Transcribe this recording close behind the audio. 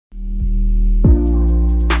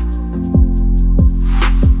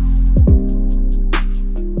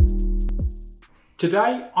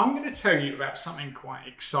Today, I'm going to tell you about something quite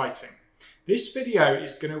exciting. This video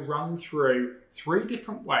is going to run through 3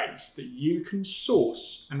 different ways that you can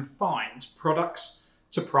source and find products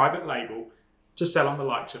to private label to sell on the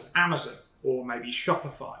likes of Amazon or maybe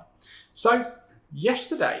Shopify. So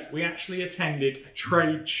yesterday, we actually attended a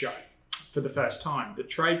trade show for the first time. The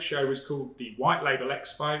trade show was called the White Label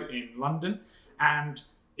Expo in London, and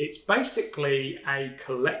it's basically a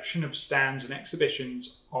collection of stands and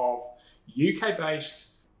exhibitions of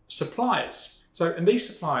UK-based suppliers. And these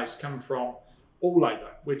suppliers come from all over.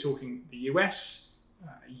 We're talking the US,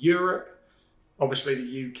 Europe, obviously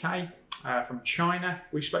the UK, from China.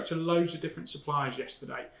 We spoke to loads of different suppliers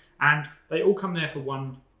yesterday, and they all come there for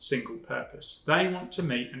one single purpose. They want to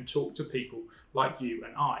meet and talk to people like you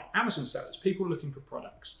and I, Amazon sellers, people looking for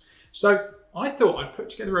products. So I thought I'd put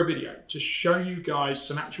together a video to show you guys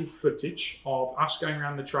some actual footage of us going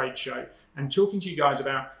around the trade show and talking to you guys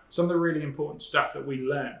about some of the really important stuff that we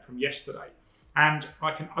learned from yesterday. And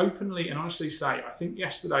I can openly and honestly say, I think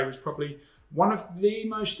yesterday was probably one of the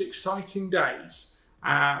most exciting days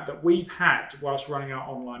that we've had whilst running our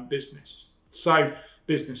online business. So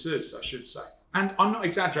businesses, I should say. And I'm not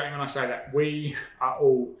exaggerating when I say that. We are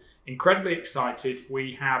all incredibly excited.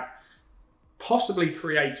 We have possibly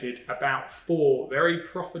created about 4 very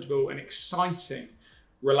profitable and exciting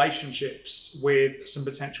relationships with some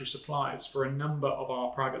potential suppliers for a number of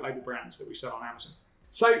our private label brands that we sell on Amazon.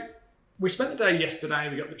 So we spent the day yesterday,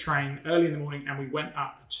 we got the train early in the morning and we went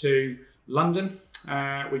up to London.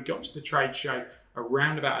 We got to the trade show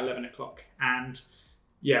around about 11 o'clock, and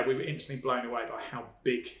yeah, we were instantly blown away by how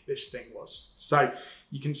big this thing was. So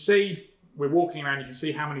you can see, we're walking around, you can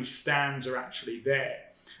see how many stands are actually there.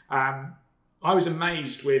 I was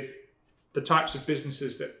amazed with the types of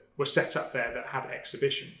businesses that were set up there that had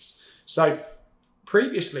exhibitions. So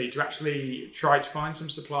previously, to actually try to find some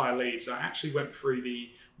supplier leads, I actually went through the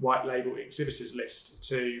white label exhibitors list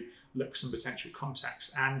to look for some potential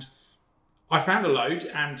contacts. And I found a load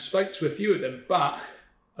and spoke to a few of them, but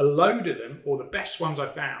a load of them, or the best ones I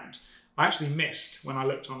found, I actually missed when I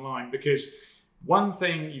looked online, because one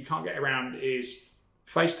thing you can't get around is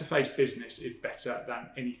face-to-face business is better than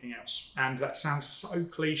anything else. And that sounds so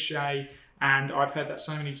cliche, and I've heard that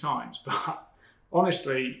so many times, but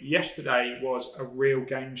honestly, yesterday was a real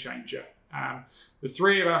game changer. The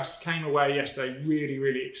 3 of us came away yesterday really,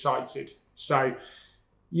 really excited. So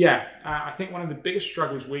yeah, I think one of the biggest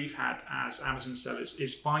struggles we've had as Amazon sellers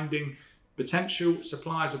is finding potential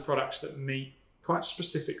suppliers of products that meet quite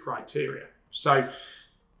specific criteria. So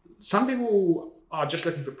some people are just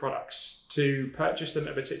looking for products to purchase them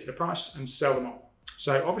at a particular price and sell them on.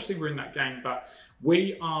 So obviously we're in that game, but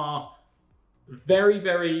we are very,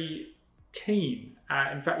 very keen.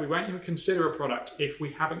 In fact, we won't even consider a product if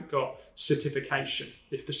we haven't got certification.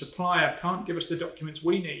 If the supplier can't give us the documents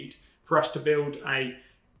we need for us to build a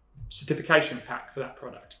certification pack for that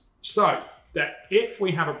product. So that if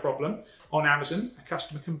we have a problem on Amazon, a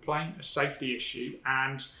customer complaint, a safety issue,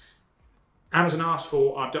 and Amazon asks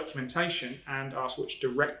for our documentation and asks which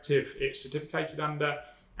directive it's certificated under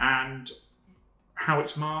and how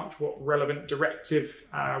it's marked, what relevant directive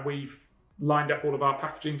we've lined up all of our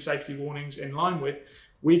packaging safety warnings in line with,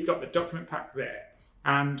 we've got the document pack there.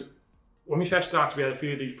 And when we first started, we had a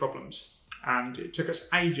few of these problems, and it took us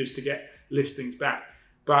ages to get listings back.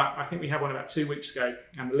 But I think we had one about 2 weeks ago,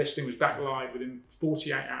 and the listing was back live within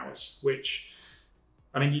 48 hours, which,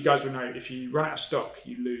 I mean, you guys will know, if you run out of stock,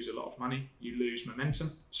 you lose a lot of money, you lose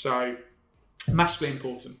momentum. So massively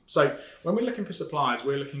important. So when we're looking for suppliers,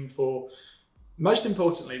 we're looking for, most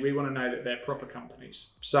importantly, we want to know that they're proper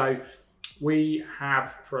companies. So we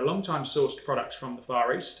have for a long time sourced products from the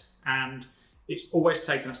Far East, and it's always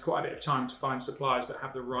taken us quite a bit of time to find suppliers that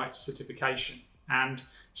have the right certification. And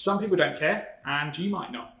some people don't care, and you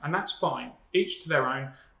might not, and that's fine, each to their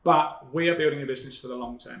own, but we are building a business for the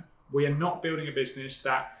long term. We are not building a business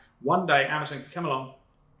that one day Amazon can come along,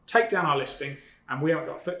 take down our listing, and we haven't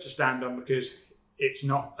got a foot to stand on because it's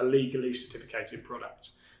not a legally certificated product.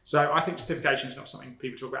 So I think certification is not something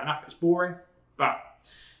people talk about enough. It's boring, but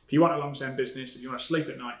if you want a long-term business, if you want to sleep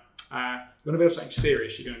at night, you want to build something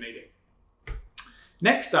serious, you're going to need it.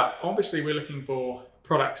 Next up, obviously we're looking for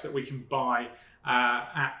products that we can buy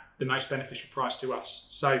at the most beneficial price to us.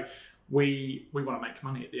 So we want to make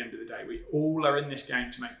money at the end of the day. We all are in this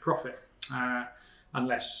game to make profit,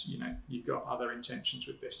 unless you've got other intentions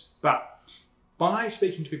with this. But by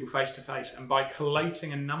speaking to people face to face and by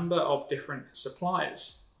collating a number of different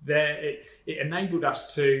suppliers, it enabled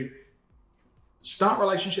us to start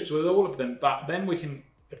relationships with all of them, but then we can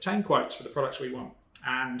obtain quotes for the products we want.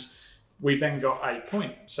 And we've then got a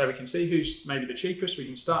point. So we can see who's maybe the cheapest. We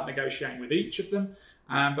can start negotiating with each of them,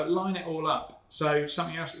 but line it all up. So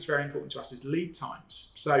something else that's very important to us is lead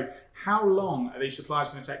times. So how long are these suppliers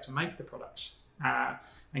going to take to make the products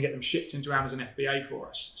and get them shipped into Amazon FBA for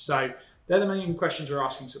us? So they're the main questions we're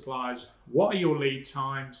asking suppliers. What are your lead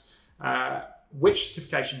times? Which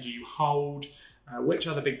certification do you hold? Which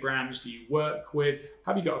other big brands do you work with?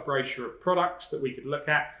 Have you got a brochure of products that we could look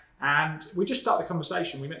at? And we just start the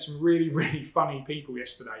conversation. We met some really, really funny people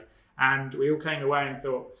yesterday, and we all came away and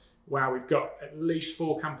thought, wow, we've got at least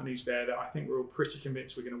 4 companies there that I think we're all pretty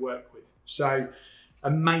convinced we're going to work with. So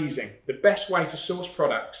amazing. The best way to source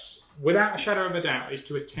products, without a shadow of a doubt, is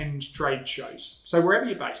to attend trade shows. So wherever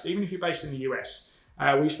you're based, even if you're based in the US,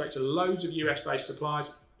 we spoke to loads of US-based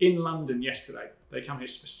suppliers in London yesterday. They come here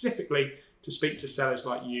specifically to speak to sellers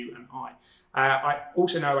like you and I. I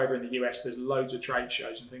also know over in the US, there's loads of trade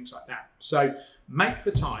shows and things like that. So make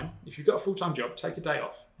the time. If you've got a full-time job, take a day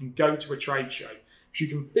off and go to a trade show. So you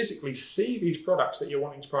can physically see these products that you're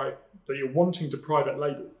wanting to private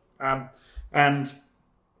label. And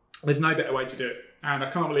there's no better way to do it. And I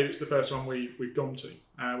can't believe it's the first one we've gone to.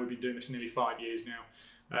 We've been doing this nearly 5 years now.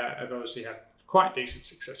 I've obviously had quite decent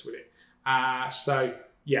success with it. So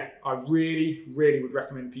yeah, I really, really would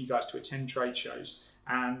recommend for you guys to attend trade shows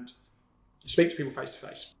and speak to people face to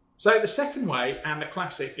face. So the second way, and the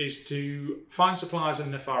classic, is to find suppliers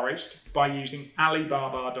in the Far East by using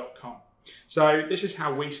Alibaba.com. So this is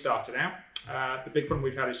how we started out. The big one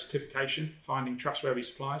we've had is certification, finding trustworthy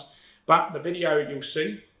suppliers. But the video you'll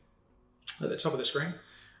see at the top of the screen,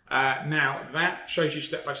 now that shows you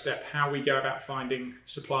step by step how we go about finding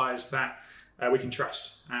suppliers that we can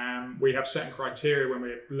trust. We have certain criteria when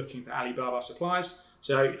we're looking for Alibaba suppliers.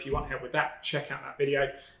 So if you want help with that, check out that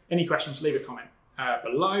video. Any questions, leave a comment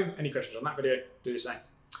below. Any questions on that video, do the same.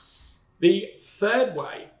 The third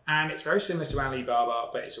way, and it's very similar to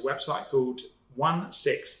Alibaba, but it's a website called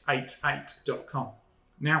 1688.com.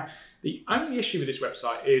 Now, the only issue with this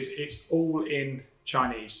website is it's all in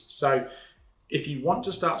Chinese. So if you want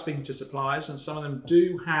to start speaking to suppliers, and some of them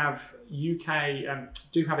do have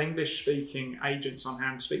English-speaking agents on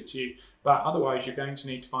hand to speak to you, but otherwise you're going to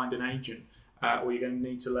need to find an agent or you're going to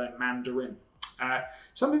need to learn Mandarin.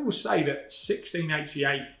 Some people say that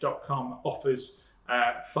 1688.com offers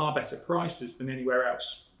far better prices than anywhere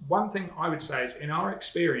else. One thing I would say is, in our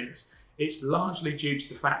experience, it's largely due to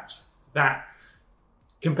the fact that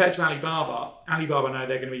compared to Alibaba know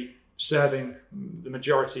they're going to be serving the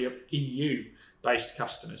majority of EU-based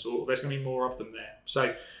customers, or there's going to be more of them there.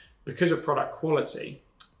 So because of product quality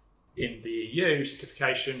in the EU,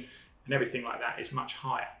 certification and everything like that is much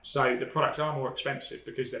higher. So the products are more expensive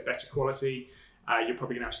because they're better quality. You're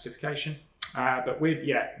probably going to have certification. But with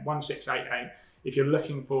 1688, if you're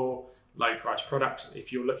looking for low price products,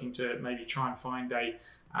 if you're looking to maybe try and find a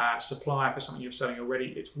supplier for something you're selling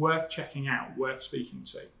already, it's worth checking out, worth speaking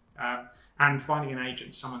to. And finding an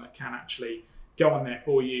agent, someone that can actually go on there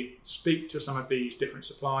for you, speak to some of these different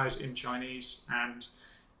suppliers in Chinese, and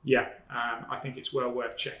I think it's well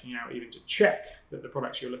worth checking out, even to check that the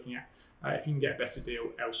products you're looking at, if you can get a better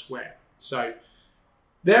deal elsewhere. So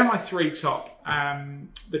they're my 3 top.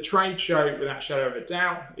 The trade show, without a shadow of a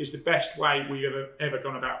doubt, is the best way we've ever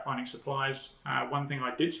gone about finding suppliers. One thing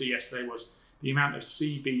I did see yesterday was the amount of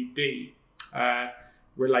CBD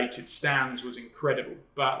related stands was incredible,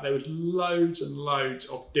 but there was loads and loads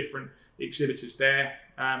of different exhibitors there.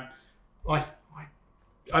 I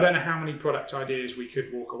don't know how many product ideas we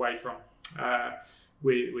could walk away from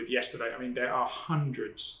with yesterday. I mean, there are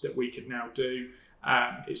hundreds that we could now do.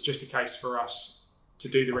 It's just a case for us to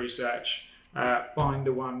do the research, find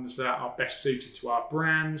the ones that are best suited to our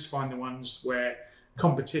brands, find the ones where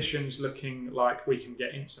competition's looking like we can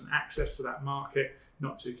get instant access to that market,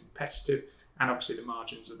 not too competitive, and obviously the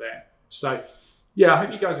margins are there. So yeah, I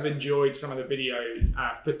hope you guys have enjoyed some of the video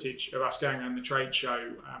footage of us going around the trade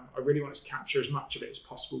show. I really want to capture as much of it as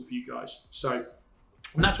possible for you guys. So,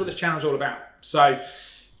 and that's what this channel is all about. So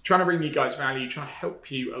trying to bring you guys value, trying to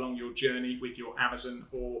help you along your journey with your Amazon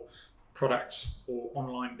or product or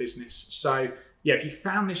online business. So yeah, if you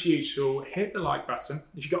found this useful, hit the like button.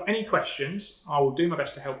 If you've got any questions, I will do my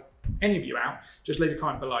best to help any of you out. Just leave a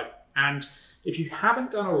comment below. And if you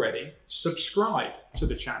haven't done already, subscribe to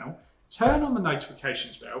the channel, turn on the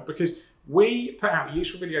notifications bell, because we put out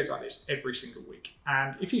useful videos like this every single week.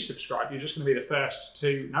 And if you subscribe, you're just going to be the first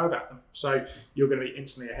to know about them. So you're going to be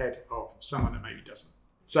instantly ahead of someone that maybe doesn't.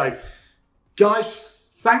 So guys,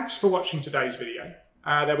 thanks for watching today's video.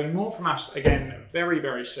 There'll be more from us again very,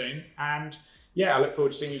 very soon. And yeah, I look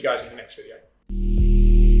forward to seeing you guys in the next video.